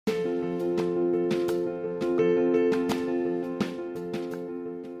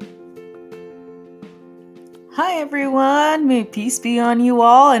Hi everyone, may peace be on you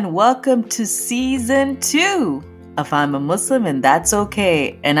all, and welcome to season 2 of I'm a Muslim and That's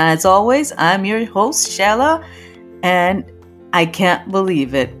Okay. And as always, I'm your host, Shella, and I can't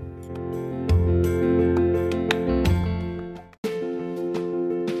believe it.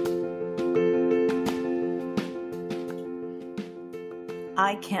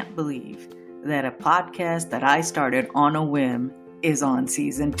 I can't believe that a podcast that I started on a whim is on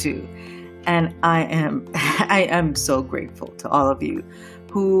season 2. And I am so grateful to all of you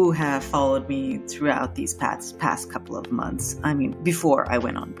who have followed me throughout these past couple of months. I mean, before I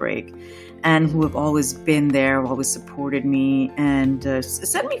went on break, and who have always been there, always supported me, and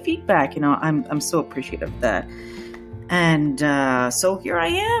sent me feedback. You know, I'm so appreciative of that. And so here I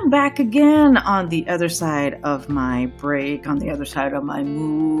am back again on the other side of my break, on the other side of my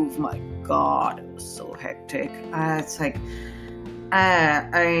move. My God, it was so hectic. It's like,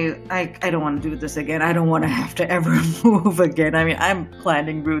 I don't want to do this again. I don't want to have to ever move again. I mean, I'm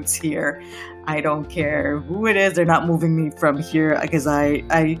planting roots here. I don't care who it is. They're not moving me from here because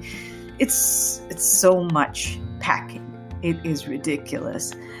it's so much packing. It is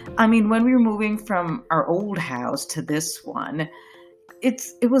ridiculous. I mean, when we were moving from our old house to this one, it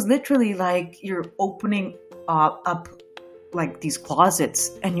was literally like you're opening up like these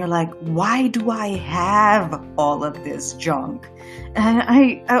closets and you're like, why do I have all of this junk? And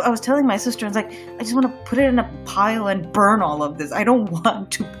I was telling my sister, I was like, I just want to put it in a pile and burn all of this. I don't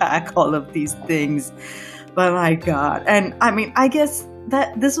want to pack all of these things. But my God. And I mean, I guess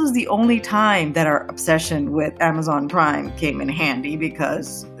that this was the only time that our obsession with Amazon Prime came in handy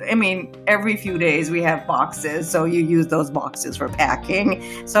because, I mean, every few days we have boxes, so you use those boxes for packing.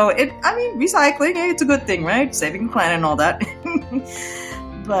 So recycling, it's a good thing, right? Saving the planet and all that.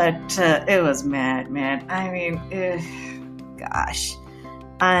 But it was mad, man. I mean, gosh,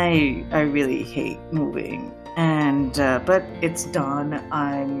 I really hate moving. And but it's done.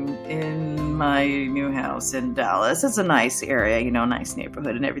 I'm in my new house in Dallas. It's a nice area, you know, nice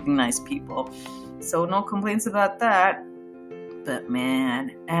neighborhood and everything, nice people. So no complaints about that. But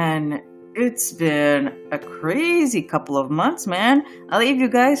man, and it's been a crazy couple of months, man. I leave you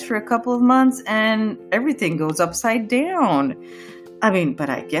guys for a couple of months and everything goes upside down. I mean, but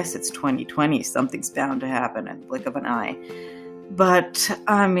I guess it's 2020. Something's bound to happen at the blink of an eye. But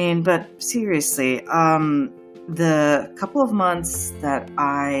seriously, the couple of months that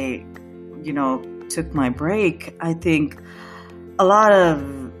I, took my break, I think a lot of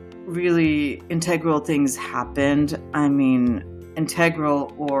really integral things happened. I mean,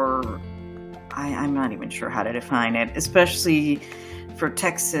 integral, or I'm not even sure how to define it, especially for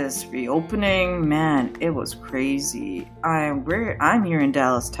Texas reopening. Man, it was crazy. I'm here in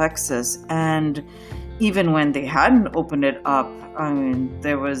Dallas, Texas, and even when they hadn't opened it up, I mean,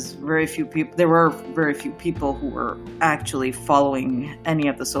 there were very few people who were actually following any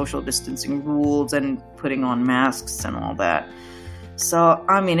of the social distancing rules and putting on masks and all that. So,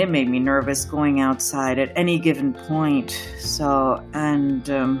 I mean, it made me nervous going outside at any given point. So, and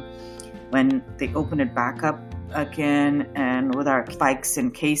when they opened it back up again, and with our spikes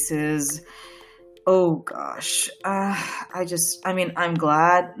in cases, oh gosh, I'm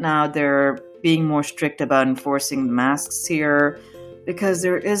glad now they're being more strict about enforcing the masks here, because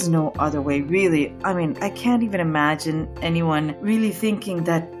there is no other way, really. I mean, I can't even imagine anyone really thinking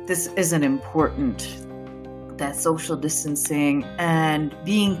that this isn't important, that social distancing and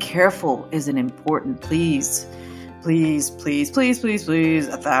being careful isn't important. Please,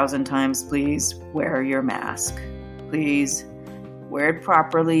 1,000 times, please wear your mask. Please wear it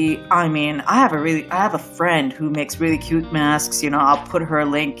properly. I mean, I have a friend who makes really cute masks. You know, I'll put her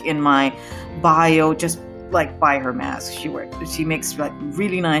link in my bio. Just like buy her mask. She makes like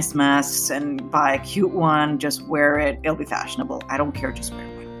really nice masks, and buy a cute one. Just wear it. It'll be fashionable. I don't care. Just wear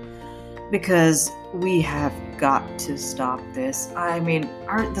one. Because we have got to stop this. I mean,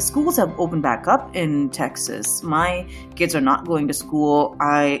 the schools have opened back up in Texas. My kids are not going to school.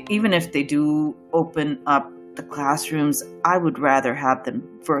 Even if they do open up the classrooms, I would rather have them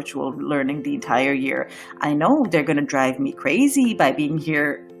virtual learning the entire year. I know they're going to drive me crazy by being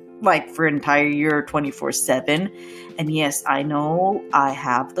here like for an entire year 24/7. And yes, I know I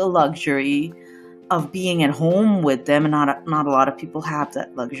have the luxury of being at home with them, and not a lot of people have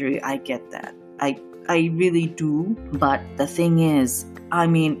that luxury. I get that. I really do. But the thing is, I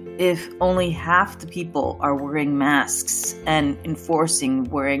mean, if only half the people are wearing masks and enforcing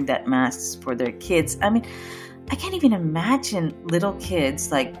wearing that masks for their kids, I mean, I can't even imagine little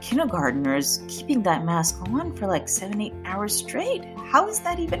kids, like kindergartners, keeping that mask on for like 7-8 hours straight. How is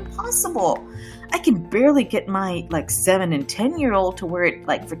that even possible? I can barely get my like 7 and 10-year-old to wear it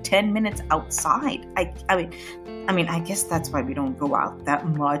like for 10 minutes outside. I guess that's why we don't go out that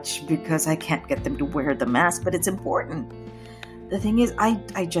much, because I can't get them to wear the mask, but it's important. The thing is,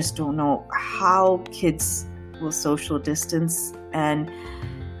 I just don't know how kids will social distance and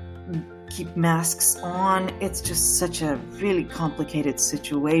keep masks on. It's just such a really complicated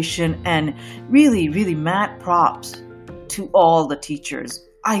situation, and really, really mad props to all the teachers.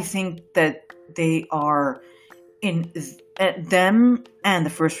 I think that they are them and the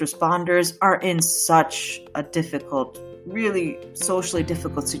first responders are in such a difficult, really socially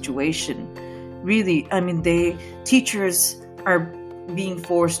difficult situation. Really, teachers are being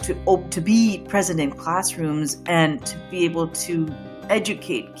forced to be present in classrooms and to be able to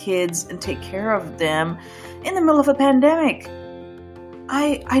educate kids and take care of them in the middle of a pandemic.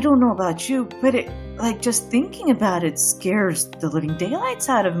 I don't know about you, but just thinking about it scares the living daylights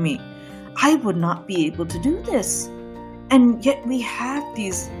out of me. I would not be able to do this. And yet we have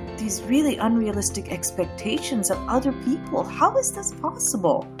these really unrealistic expectations of other people. How is this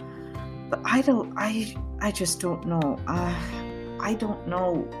possible? But I just don't know. I don't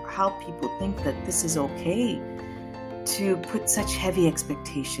know how people think that this is okay to put such heavy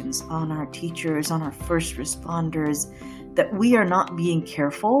expectations on our teachers, on our first responders, that we are not being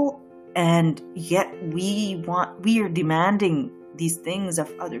careful, and yet we are demanding these things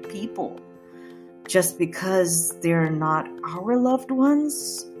of other people just because they're not our loved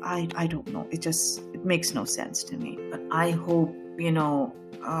ones. I don't know. It makes no sense to me. But I hope,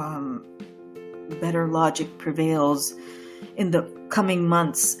 better logic prevails in the coming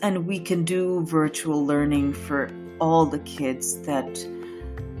months, and we can do virtual learning for all the kids that,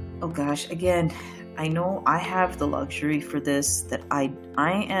 oh gosh, again, I know I have the luxury for this, that I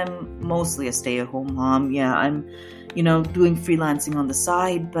am mostly a stay-at-home mom. Yeah, I'm, doing freelancing on the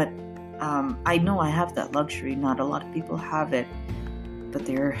side, but I know I have that luxury. Not a lot of people have it, but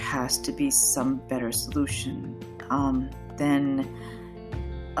there has to be some better solution than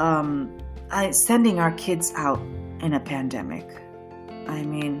sending our kids out in a pandemic. I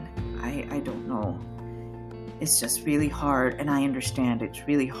don't know. It's just really hard, and I understand it's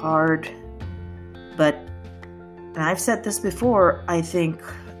really hard. But, and I've said this before, I think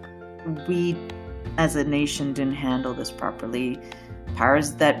we as a nation didn't handle this properly.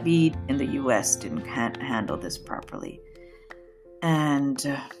 Powers that be in the US didn't handle this properly. And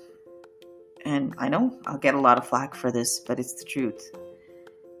I know I'll get a lot of flack for this, but it's the truth.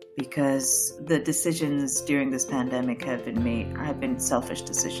 Because the decisions during this pandemic have been selfish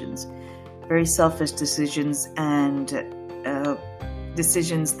decisions. Very selfish decisions, and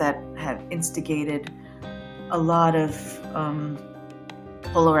decisions that have instigated a lot of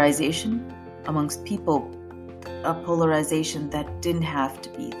polarization amongst people, a polarization that didn't have to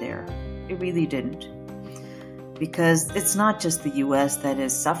be there. It really didn't. Because it's not just the US that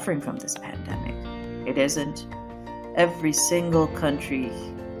is suffering from this pandemic. It isn't. Every single country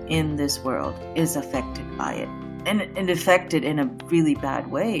in this world is affected by it, and affected in a really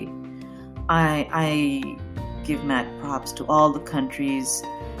bad way. I give mad props to all the countries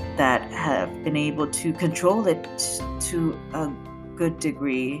that have been able to control it to a good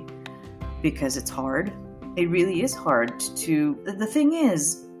degree, because it's hard. It really is hard to. The thing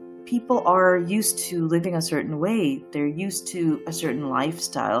is, people are used to living a certain way. They're used to a certain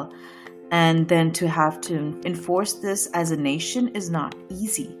lifestyle. And then to have to enforce this as a nation is not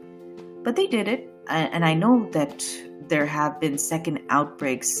easy. But they did it. And I know that there have been second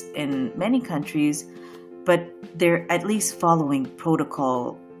outbreaks in many countries, but they're at least following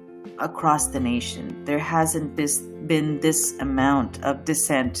protocol across the nation. There hasn't been this amount of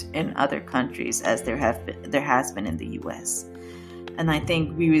dissent in other countries as there has been in the US. And I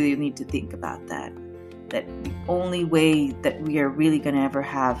think we really need to think about that the only way that we are really going to ever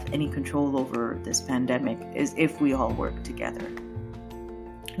have any control over this pandemic is if we all work together.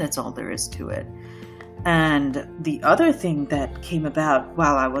 That's all there is to it. And the other thing that came about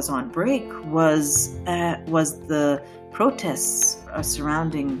while I was on break was the protests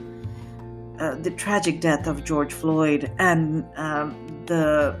surrounding the tragic death of George Floyd, and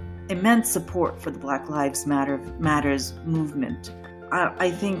the immense support for the Black Lives Matters movement.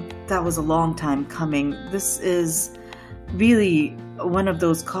 I think that was a long time coming. This is really one of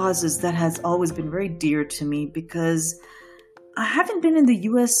those causes that has always been very dear to me, because I haven't been in the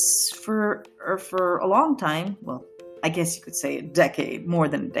U.S. for a long time. Well, I guess you could say a decade, more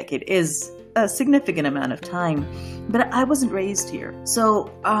than a decade, is a significant amount of time. But I wasn't raised here.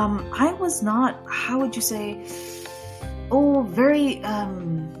 So I was not, how would you say, very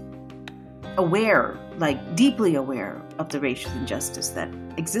aware, like deeply aware of the racial injustice that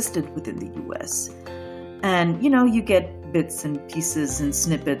existed within the US. And, you get bits and pieces and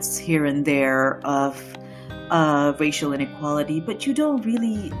snippets here and there of racial inequality, but you don't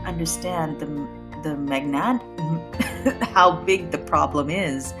really understand how big the problem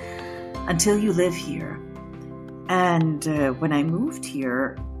is until you live here. And when I moved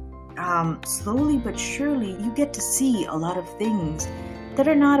here, slowly but surely, you get to see a lot of things that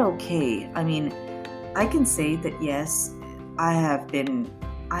are not okay. I mean, I can say that yes, I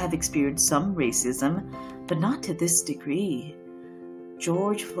have experienced some racism, but not to this degree.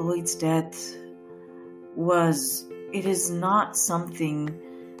 George Floyd's death it is not something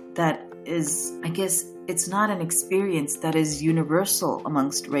that is, I guess, it's not an experience that is universal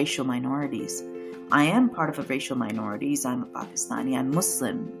amongst racial minorities. I am part of a racial minorities. I'm a Pakistani, I'm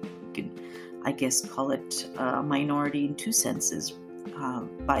Muslim. You can, I guess, call it a minority in two senses,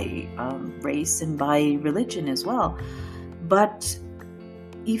 by race and by religion as well. But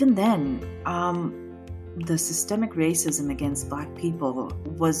even then, the systemic racism against Black people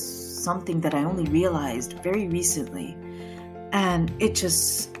was something that I only realized very recently. And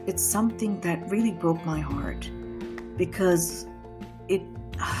it's something that really broke my heart, because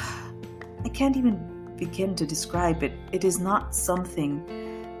I can't even begin to describe it. It is not something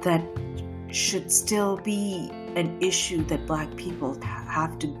that should still be an issue that Black people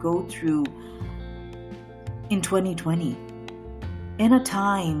have to go through in 2020. In a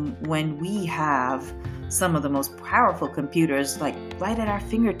time when we have some of the most powerful computers, like right at our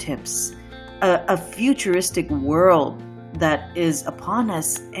fingertips, a futuristic world that is upon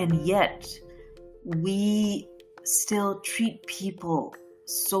us, and yet we still treat people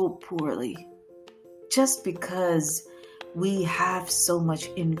so poorly just because we have so much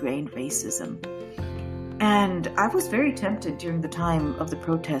ingrained racism. And I was very tempted during the time of the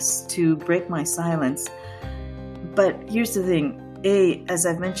protests to break my silence. But here's the thing. As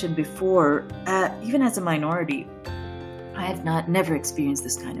I've mentioned before, even as a minority, I have never experienced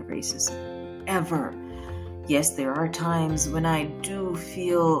this kind of racism, ever. Yes, there are times when I do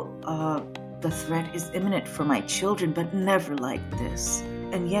feel the threat is imminent for my children, but never like this.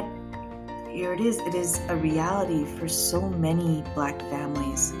 And yet, here it is a reality for so many Black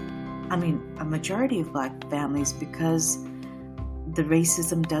families. I mean, a majority of Black families, because the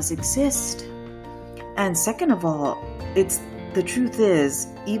racism does exist. And second of all, the truth is,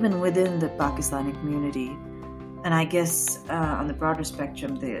 even within the Pakistani community, and I guess on the broader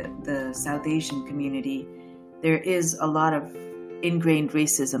spectrum, the South Asian community, there is a lot of ingrained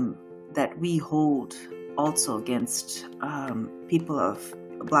racism that we hold also against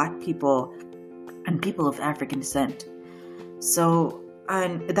Black people and people of African descent. So,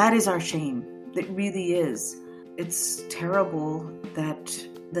 and that is our shame. It really is. It's terrible that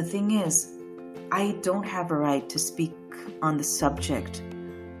the thing is, I don't have a right to speak on the subject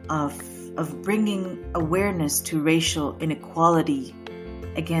of bringing awareness to racial inequality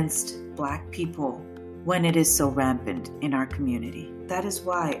against Black people when it is so rampant in our community. That is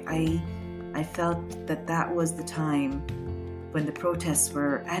why I felt that was the time when the protests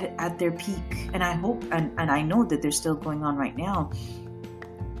were at their peak. And I hope, and I know that they're still going on right now,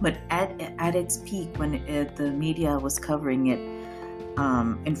 but at its peak, when the media was covering it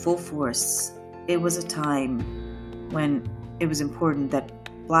in full force, it was a time when it was important that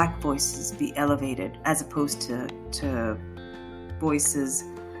Black voices be elevated as opposed to voices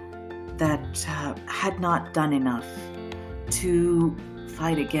that had not done enough to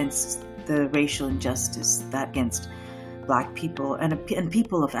fight against the racial injustice that against Black people and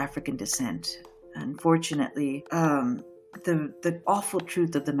people of African descent. Unfortunately, the awful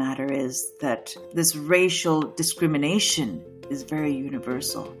truth of the matter is that this racial discrimination is very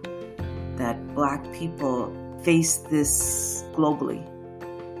universal, that Black people face this globally.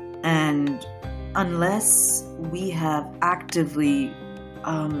 And unless we have actively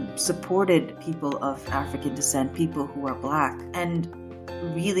supported people of African descent, people who are Black, and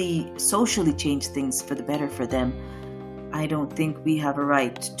really socially change things for the better for them, I don't think we have a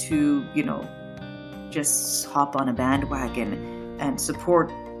right to, just hop on a bandwagon and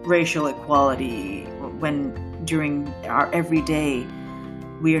support racial equality when during our everyday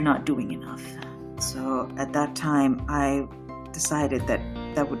we are not doing enough. So at that time, I decided that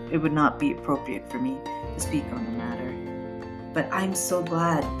it would not be appropriate for me to speak on the matter. But I'm so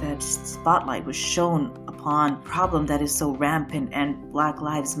glad that spotlight was shown upon a problem that is so rampant, and Black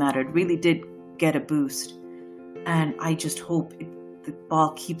Lives Matter really did get a boost. And I just hope the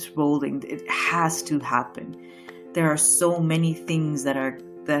ball keeps rolling. It has to happen. There are so many things that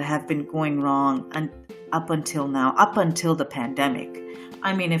have been going wrong and up until now, up until the pandemic.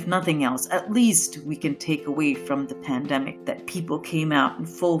 I mean, if nothing else, at least we can take away from the pandemic that people came out in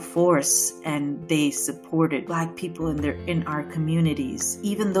full force and they supported Black people in our communities,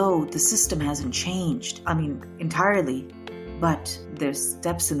 even though the system hasn't changed, entirely. But there's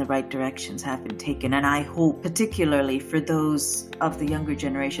steps in the right directions have been taken. And I hope, particularly for those of the younger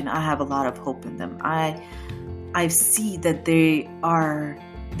generation, I have a lot of hope in them. I see that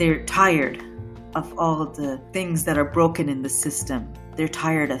they're tired of all of the things that are broken in the system. They're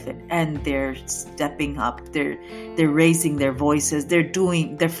tired of it, and they're stepping up. They're raising their voices. They're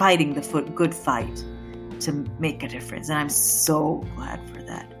fighting the good fight to make a difference. And I'm so glad for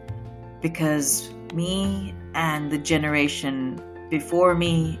that, because me and the generation before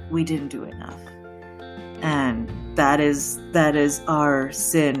me, we didn't do enough. And that is our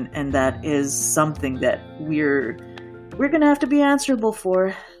sin, and that is something that we're going to have to be answerable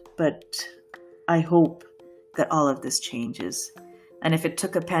for. But I hope that all of this changes. And if it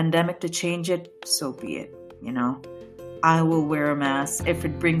took a pandemic to change it, so be it, I will wear a mask if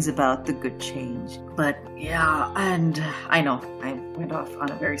it brings about the good change. But yeah, and I know I went off on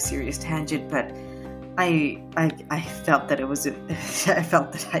a very serious tangent, but I felt that I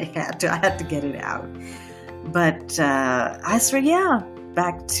felt that I had to get it out. But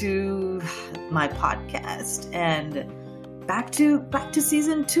back to my podcast and back to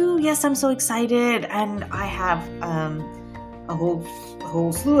season 2. Yes, I'm so excited, and I have a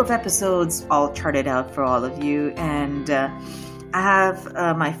whole slew of episodes all charted out for all of you. And I have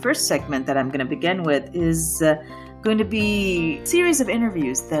my first segment that I'm going to begin with is going to be a series of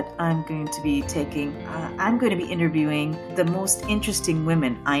interviews that I'm going to be taking. I'm going to be interviewing the most interesting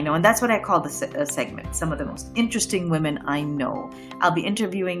women I know, and that's what I call the segment, some of the most interesting women I know. I'll be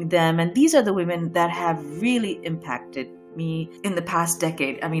interviewing them, and these are the women that have really impacted me in the past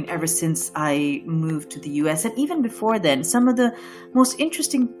decade. Ever since I moved to the US, and even before then, some of the most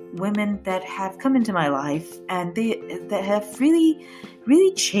interesting women that have come into my life, and that have really,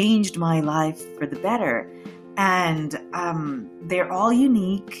 really changed my life for the better. And they're all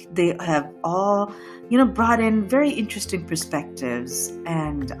unique. They have all, brought in very interesting perspectives,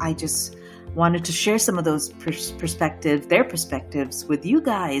 and I just wanted to share some of those their perspectives with you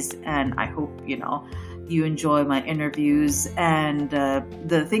guys. And I hope you enjoy my interviews. And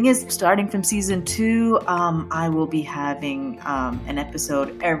the thing is, starting from season 2, I will be having an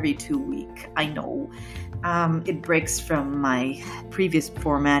episode every 2 weeks. I know it breaks from my previous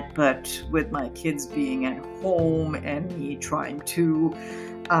format, but with my kids being at home and me trying to,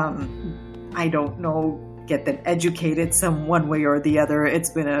 I don't know, get them educated one way or the other, it's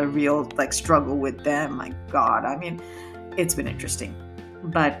been a real struggle with them. My God, it's been interesting.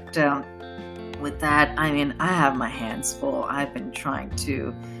 But with that, I have my hands full. I've been trying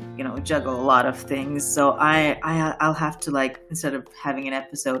to, juggle a lot of things. So I'll have to instead of having an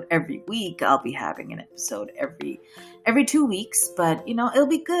episode every week, I'll be having an episode every 2 weeks. But it'll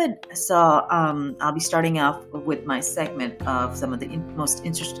be good. So I'll be starting off with my segment of some of the most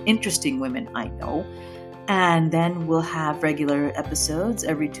interesting women I know. And then we'll have regular episodes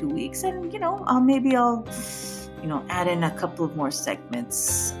every 2 weeks. And I'll add in a couple of more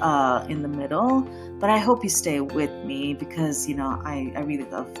segments in the middle. But I hope you stay with me, because, I really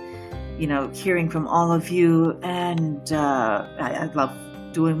love, hearing from all of you. And I love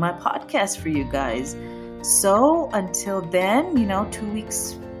doing my podcast for you guys. So until then, 2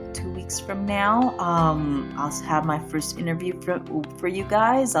 weeks from now, I'll have my first interview for you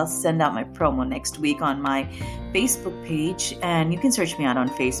guys. I'll send out my promo next week on my Facebook page, and you can search me out on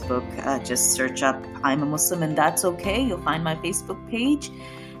Facebook. Just search up I'm a Muslim and That's Okay. You'll find my Facebook page.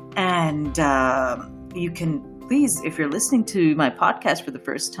 And you can, please, if you're listening to my podcast for the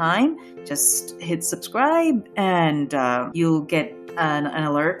first time, just hit subscribe, and you'll get an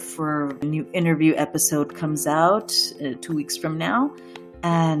alert for a new interview episode comes out 2 weeks from now.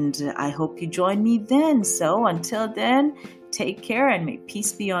 And I hope you join me then. So until then, take care, and may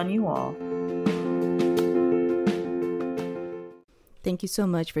peace be on you all. Thank you so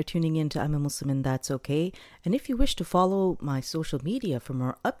much for tuning in to I'm a Muslim and That's Okay. And if you wish to follow my social media for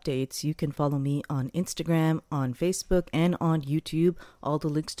more updates, you can follow me on Instagram, on Facebook, and on YouTube. All the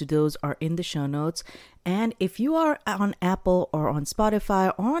links to those are in the show notes. And if you are on Apple or on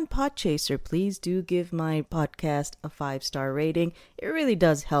Spotify or on Podchaser, please do give my podcast a 5-star rating. It really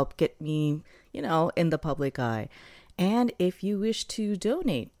does help get me, in the public eye. And if you wish to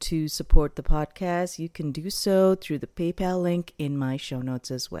donate to support the podcast, you can do so through the PayPal link in my show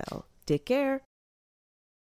notes as well. Take care.